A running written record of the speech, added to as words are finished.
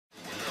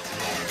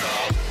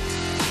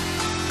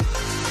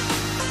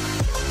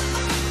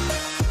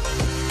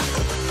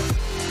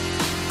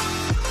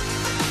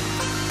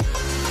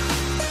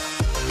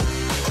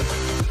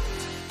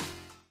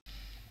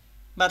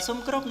បាទសូម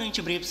គោរពនឹងជ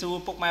ម្រាបសួរ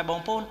ពុកម៉ែបង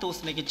ប្អូនទស្ស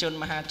និកជន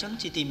មហាជន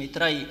ជាទីមេ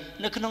ត្រី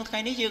នៅក្នុងថ្ងៃ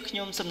នេះយើងខ្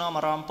ញុំសំណូម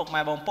អារម្មណ៍ពុក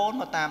ម៉ែបងប្អូន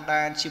មកតាម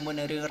ដានជាមួយ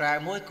នឹងរឿងរ៉ាវ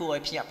មួយគួរឲ្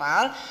យភ្ញាក់ផ្អើ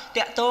ល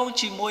តាក់ទង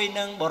ជាមួយ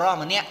នឹងបរិស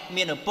ម្នាក់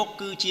មានឪពុក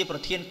គឺជាប្រ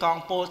ធានកង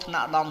ពលថ្នា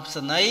ក់ឧត្តម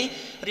សេនីយ៍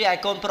រីឯ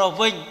កូនប្រុស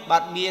វិញបា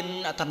ទមាន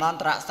ឋានន្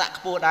តរស័ក្តិ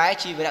ខ្ពស់ដែរ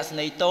ជាវីរៈសេ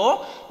នីយ៍តូ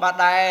បាទ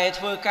ដែល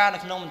ធ្វើការនៅ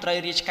ក្នុងមន្ត្រី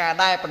រាជការ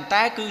ដែរប៉ុន្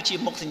តែគឺជា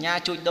មុខសញ្ញា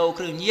ជួញដូរ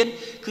គ្រឿងញៀន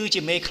គឺ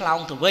ជាមេខ្លោង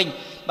ទៅវិញ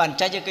បាទអញ្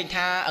ចឹងយើងឃើញ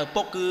ថាឪ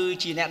ពុកគឺ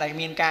ជាអ្នកដែល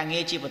មានការងា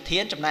រជាប្រធា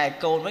នចំណែក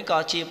កូនវិញក៏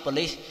ជាប៉ូ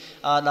លីស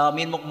ដ៏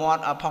មានមុខមា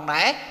ត់ផង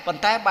ដែរប៉ុ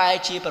ន្តែបែរ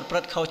ជាប្រព្រឹ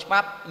ត្តខុសច្បា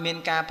ប់មាន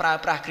ការប្រើ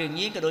ប្រាស់គ្រឿង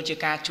ញៀនក៏ដូចជា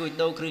ការជួញ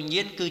ដូរគ្រឿង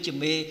ញៀនគឺជា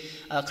មេ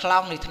ខ្លោ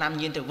ងនៃថ្នាំ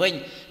ញៀនទៅវិញ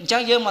អញ្ចឹ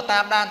ងយើងមកតា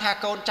មដានថា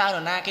កូនចៅនរ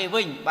ណាគេ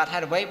វិញបាទហេ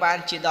តុអ្វីបាន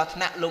ជាដល់ថ្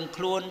នាក់លង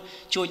ខ្លួន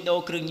ជួញដូរ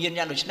គ្រឿងញៀន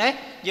យ៉ាងដូចនេះ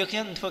យើងខ្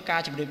ញុំនឹងធ្វើការ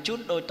ជម្រាបជូន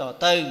ដូចត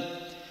ទៅ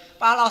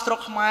បាលអស្រុក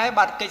ខ្មែរ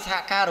បាទកិច្ចសហ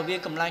ការរវាង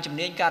កម្លាំងជំ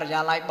នាញការិយា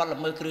ល័យបទល្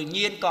មើសគ្រឿង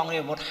ញៀនកងរា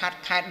ជអាវុធហត្ថ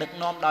ខេត្តដឹក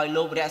នាំដោយ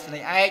លោកវីរៈសេ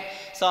នីយ៍ឯក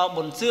ស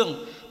ប៊ុនសឿង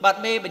បាទ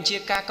មេបញ្ជា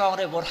ការកង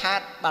រាជអាវុធហ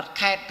ត្ថបាទ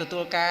ខេត្តទទួ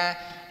លការ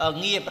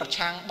ងារប្រ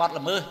ឆាំងបទ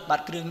ល្មើសបា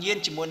ទគ្រឿងញៀន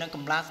ជាមួយនឹងក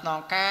ម្លាំងស្នង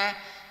ការ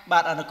បា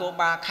ទនគរ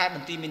បាលខេត្តប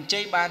ន្ទាយមានជ័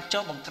យបាន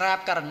ចុះបង្ក្រាប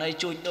ករណី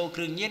ជួញដូរ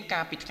គ្រឿងញៀនកា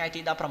លពីថ្ងៃទី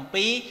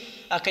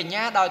17កញ្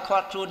ញាដោយឃា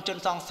ត់ខ្លួនជន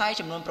សង្ស័យ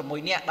ចំនួន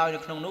6នាក់ដោយនៅ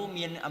ក្នុងនោះ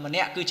មានម្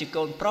នាក់គឺជា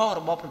កូនប្រុស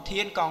របស់ប្រ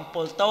ធានកងព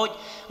លតូច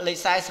លេខ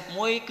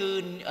41គឺ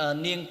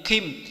នាងឃី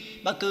ម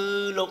បាទគឺ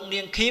លោក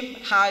នាងឃីម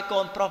ហើយកូ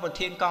នប្រុសប្រ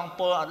ធានកង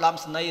ពលឧត្តម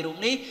សេនីយ៍រូប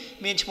នេះ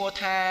មានឈ្មោះ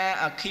ថា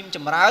ឃីមច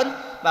ម្រើន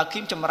បាទឃី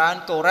មចម្រើន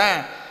កូរ៉ា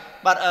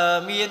បាទ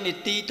មាននី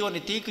តិតួ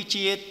នាទីគឺ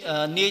ជា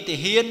នាយទា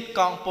ហាន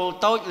កងពល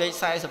តូចលេខ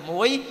41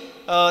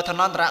ឋា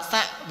នន្តរ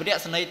ស័ក្តិវីរៈ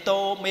សេនីយ៍តូ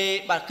មេ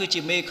បាទគឺ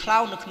ជាមេខ្លោ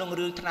ងនៅក្នុង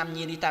រឿងថ្នាំ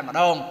ញៀននេះតែម្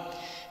ដង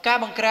ការ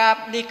បង្ក្រាប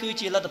នេះគឺ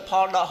ជាលទ្ធផ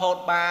លដកហូត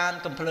បាន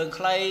កំភ្លើង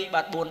ខ្លី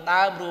បាទ4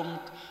ដើមរួម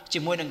ជា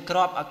មួយនឹងក្រ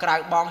បក្រៅ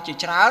បងជា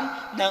ច្រើន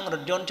និងរ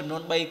ថយន្តចំនួ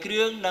ន3គ្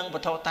រឿងនិងវ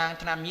ត្ថុតាង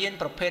ថ្នាំញៀន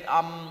ប្រភេទ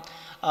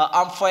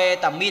អំហ្វេ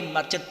តាមីន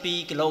បាទ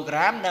72គីឡូក្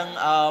រាមនិង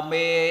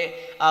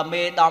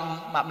មេដំ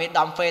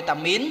ហ្វេតា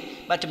មីន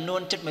បាទចំនួ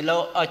ន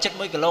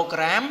71គីឡូ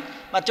ក្រាម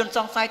បាទជនស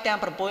ង្ស័យទាំង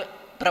6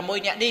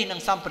នាក់នេះនឹង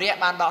សម្ភារៈ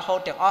បានដកហូត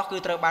ទាំងអស់គឺ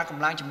ត្រូវបានក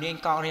ម្លាំងជំនាញ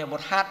កងរាជអាវុ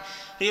ធហត្ថ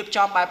រៀប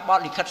ចំបែបបទ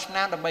លិខិតស្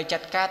នាមដើម្បីចា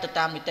ត់ការទៅ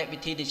តាមនីតិវិ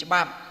ធីនៃច្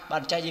បាប់បា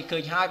ទអញ្ចឹងយើងឃើ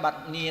ញហើយបាទ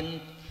មាន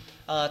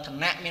ឋា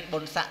នៈមានបុ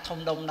ណ្យស័ក្តិធំ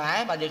ដុំដែរ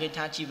បាទយើងឃើញ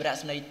ថាជីវរៈ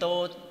ស្នេហ៍តូ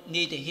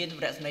នីតិហ៊ានវ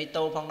រៈស្នេហ៍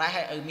តូផងដែរ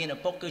ហើយឲ្យមានឪ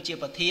ពុកគឺជា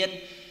ប្រធាន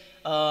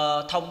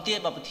ធំទៀត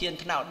បាទប្រធាន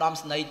ថ្នាក់ឧត្តម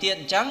សេនីយ៍ទៀត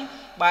អញ្ចឹង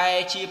បែរ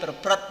ជាប្រ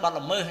ព្រឹត្តបទ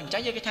ល្មើសអញ្ចឹ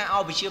ងយើងគេថាឲ្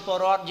យវិជាពល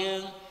រដ្ឋយើ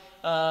ង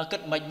គិ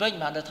តមិនវិញ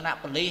បាទនៅថ្នាក់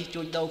ប៉ូលីស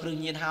ជួញដូរគ្រឿង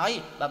ញៀនហើយ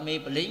បាទមេ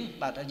ប៉ូលីស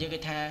បាទយើងគេ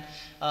ថា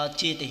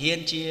ជាទាហាន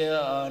ជា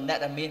អ្នក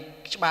ដែលមាន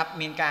ច្បាប់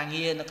មានការ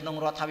ងារនៅក្នុង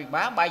រដ្ឋាភិ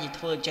បាលបែរជា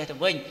ធ្វើចេះទៅ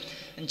វិញ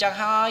អញ្ចឹង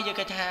ហើយយើង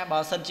គេថាបើ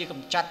សិនជាក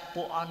ម្ចាត់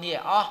ពួកអស់នេះឲ្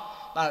យអស់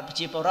បាទប្រ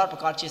ជាពលរដ្ឋប្រ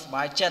កាសជាសប្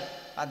បាយចិត្ត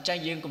បាទអញ្ចឹង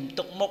យើងកុំ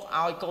ទុកមុខ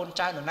ឲ្យកូន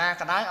ចៅនរណា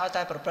ក៏ដោយឲ្យ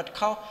តែប្រព្រឹត្ត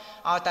ខុស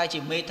ឲ្យតែជា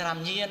មេថ្នាំ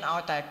ញៀនឲ្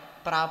យតែ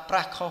ប្រើប្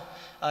រាស់ខុ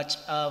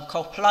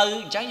សផ្លូវ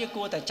អញ្ចឹងយើង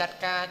គួរតែចាត់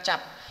ការចា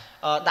ប់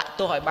ដាក់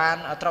ទោសឲ្យបាន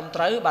ត្រឹម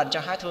ត្រូវបាទអញ្ចឹ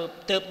ងហើយធ្វើ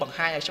ទើបបង្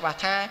ហាញឲ្យច្បាស់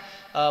ថា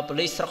ប៉ូ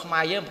លីសស្រុកខ្មែ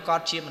រយើងប្រកាស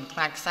ជាមិនខ្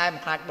លាចខ្សែមិ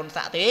នខ្លាចបុណ្យ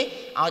ស័ក្តិទេ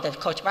ឲ្យតែ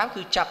ខុសច្បាប់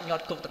គឺចាប់ញា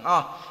ត់គុកទាំងអ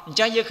ស់អញ្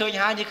ចឹងយើងឃើញ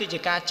ហើយនេះគឺជា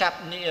ការចាប់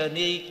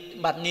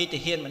នីតិ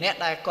ហ៊ានម្នាក់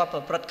ដែលគាត់ប្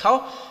រព្រឹត្តខុស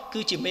គឺ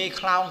ជាមេ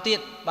ខ្លោងទៀត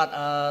បាទ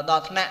ដ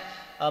ល់ថ្នាក់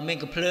មាន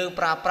កំភ្លើង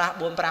ប្រើប្រាស់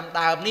4-5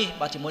ដើមនេះ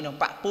បាទជាមួយនឹង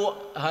បាក់ពួក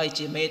ហើយ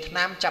ជាមេថ្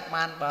នាំចាប់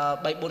បាន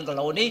3-4គី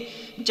ឡូនេះ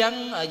អញ្ចឹង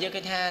យើង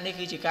ឃើញថានេះ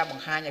គឺជាការប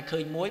ង្ហាញឲ្យឃើ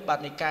ញមួយបាទ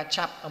នៃការ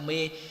ចាប់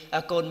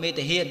កូនមេ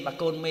ទាហានបាទ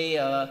កូនមេ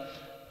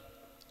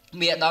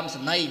ឧត្តមសេ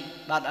នីយ៍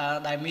បាទ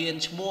ដែលមាន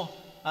ឈ្មោះ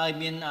ហើយ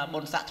មានបុ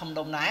ណ្យស័ក្តិធំ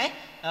ដុំដែរ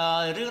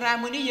រឿងរ៉ាវ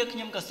មួយនេះយើងខ្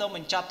ញុំក៏សូមប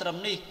ញ្ចប់ត្រឹម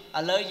នេះ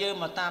ឥឡូវយើង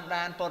មកតាម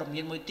ដានព័ត៌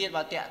មានមួយទៀត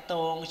បាទតាក់ទ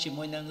ងជា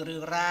មួយនឹងរឿ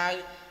ងរ៉ាវ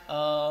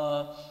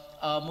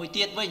មួយ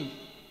ទៀតវិញ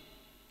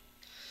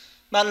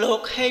បាទលោក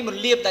ហេងម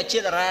លៀបដែលជា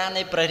តារា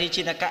នៃព្រះរា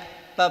ជាណាចក្រ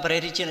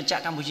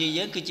កម្ពុជា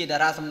យើងគឺជាតា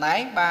រាសម្ដែង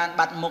បាន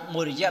បាត់មុខ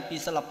មួយរយៈពី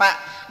សិល្បៈ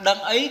ដឹង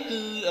អី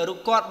គឺរូប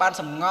គាត់បាន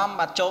សំងំ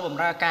បាទចូលប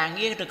ម្រើការ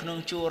ងារនៅក្នុង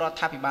ជួររដ្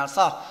ឋាភិបាល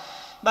សោះ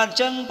បាទអញ្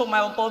ចឹងពុកម៉ែ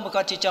បងប្អូនប្រ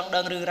កាសជាចង់ដឹ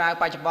ងរឿងរ៉ាវ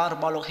បច្ចុប្បន្នរ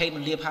បស់លោកហេងម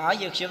លៀបហើយ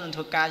យើងខ្ញុំនឹង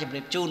ធ្វើការជម្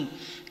រាបជូន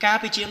កាល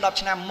ពីជាង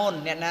10ឆ្នាំមុន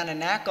អ្នក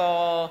ណាក៏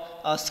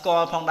ស្គា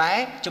ល់ផងដែរ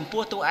ចំ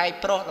ពោះតួឯក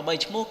ប្រុសល្បី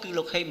ឈ្មោះគឺ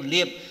លោកហេងម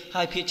លៀប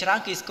ហើយភាគច្រើន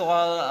គេស្គា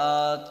ល់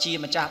ជា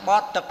ម្ចាស់ប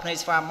ទទឹកភ្នែក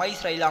ស្វាមី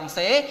ស្រីឡង់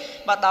សេ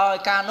បាទដោយ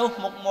ការនោះ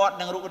មុខមាត់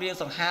និងរូបរាង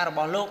សង្ហាររប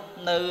ស់លោក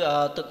នៅ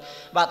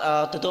បាទ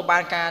ទទួលបា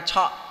នការឆ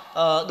ក់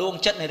ដួង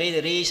ចិត្តនា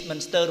រីមិន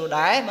ស្ទើរនោះ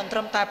ដែរមិនត្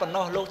រឹមតែប៉ុណ្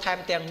ណោះលោកថែម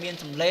ទាំងមាន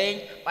សម្លេង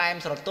ផ្អែម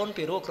ស្រទន់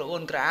ពីរោះក្រអួ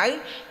នក្រអៅ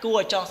គួរ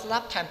ឲ្យចង់ស្ដា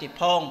ប់ថែមទៀត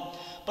ផង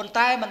ប៉ុន្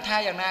តែមិនថា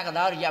យ៉ាងណាក៏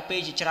ដោយរយៈពេល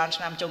ជាច្រើន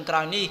ឆ្នាំចុងក្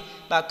រោយនេះ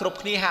បាទគ្រប់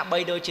គ្នាហាក់បី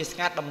ដូចជាស្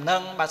ងាត់ដំណឹ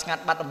ងបាទស្ងា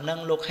ត់បាត់ដំណឹង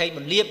លោកហេងម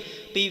លៀប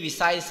ពីវិ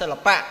ស័យសិល្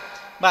បៈ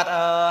បាទ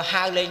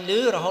ហៅលេងលឺ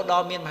រហូតដ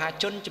ល់មានមហា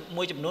ជន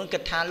មួយចំនួនគិ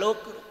តថាលោក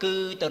គឺ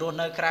ទៅរស់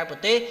នៅក្រៅប្រ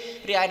ទេស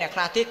រីឯអ្នកខ្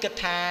លះទៀតគិ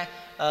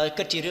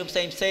តជារឿងផ្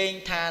សេង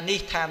ថានេះ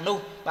ថានោះ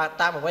បាទ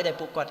តាមអ្វីដែល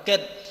ពួកគាត់គិ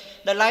ត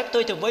ដែលឡែកផ្ទុ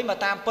យទៅវិញមក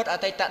តាមពិតអ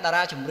តីតតា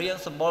រាចម្រៀង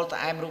សម្បុរត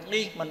អែមរូប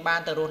នេះមិនបាន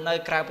ទៅរស់នៅ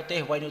ក្រៅប្រទេស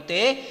អ្វីនោះ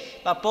ទេ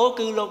បាទពោល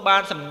គឺលោកបា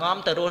នសម្ងំ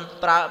ទៅរស់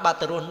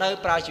នៅ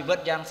ប្រើជីវិត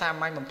យ៉ាងសា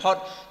មញ្ញបំផុត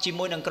ជា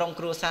មួយនឹងក្រុម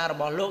គ្រួសាររ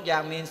បស់លោកយ៉ា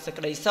ងមានសេច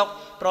ក្តីសុខ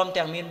ព្រម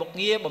ទាំងមានមុខ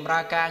ងារបម្រើ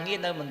ការងារ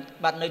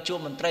នៅជួរ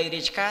មន្ត្រី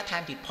រាជការថែ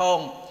មទៀតផង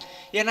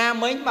យ៉ាងណា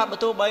មិញបាទបើ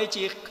ទោះបី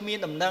ជាគ្មាន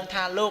ដំណឹង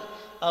ថាលោក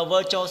វិ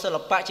លចូលសិ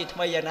ល្បៈជាថ្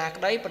មីយ៉ាងណា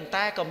ក្តីប៉ុន្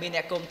តែក៏មាន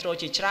អ្នកគាំទ្រ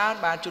ជាច្រើន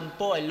បានជូន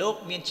ពរឲ្យលោក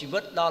មានជីវិ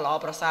តដ៏ល្អ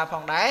ប្រសើរផ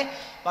ងដែរ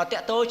បាទតា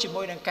ក់ទងជា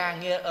មួយនឹងការ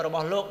ងាររប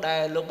ស់លោកដែ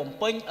លលោកបំ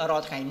ពេញរា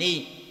ល់ថ្ងៃនេះ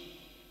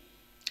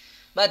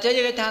បាទអញ្ចឹង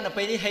យើងថានៅ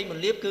ពេលនេះហេងម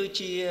លៀបគឺ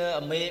ជា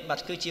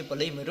គឺជាប៉ូ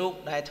លីសមួយរូប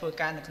ដែលធ្វើ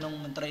ការនៅក្នុង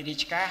មន្ត្រីរា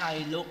ជការហើយ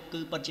លោកគឺ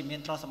ពិតជាមាន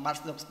ទ្រព្យសម្បត្តិ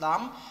ស្ដុកស្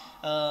ដំ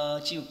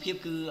ជីវភាព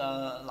គឺ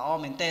ល្អ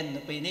មែនទែន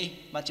នៅពេលនេះ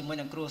បាទជាមួយ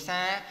នឹងគ្រួ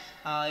សារ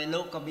ហើយលោ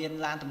កក៏មាន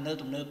ឡានទំនើប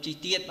ជិះ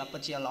ទៀតបាទពិ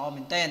តជាល្អ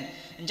មែនទែន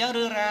អញ្ចឹង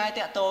រឿងរ៉ាវ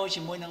តាក់ទង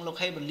ជាមួយនឹងលោក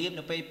ហេងមលៀប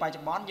នៅពេលបច្ចុ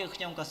ប្បន្នយើង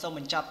ខ្ញុំក៏សូមប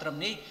ញ្ចប់ត្រឹម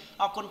នេះ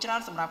អរគុណច្រើន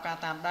សម្រាប់ការ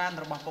តាមដាន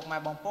របស់ពុកម៉ែ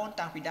បងប្អូន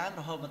តាំងពីដើម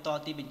រហូតមកដ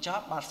ល់ទីបញ្ច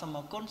ប់បាទសូមអ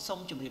រគុណសូម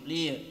ជម្រាប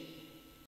លា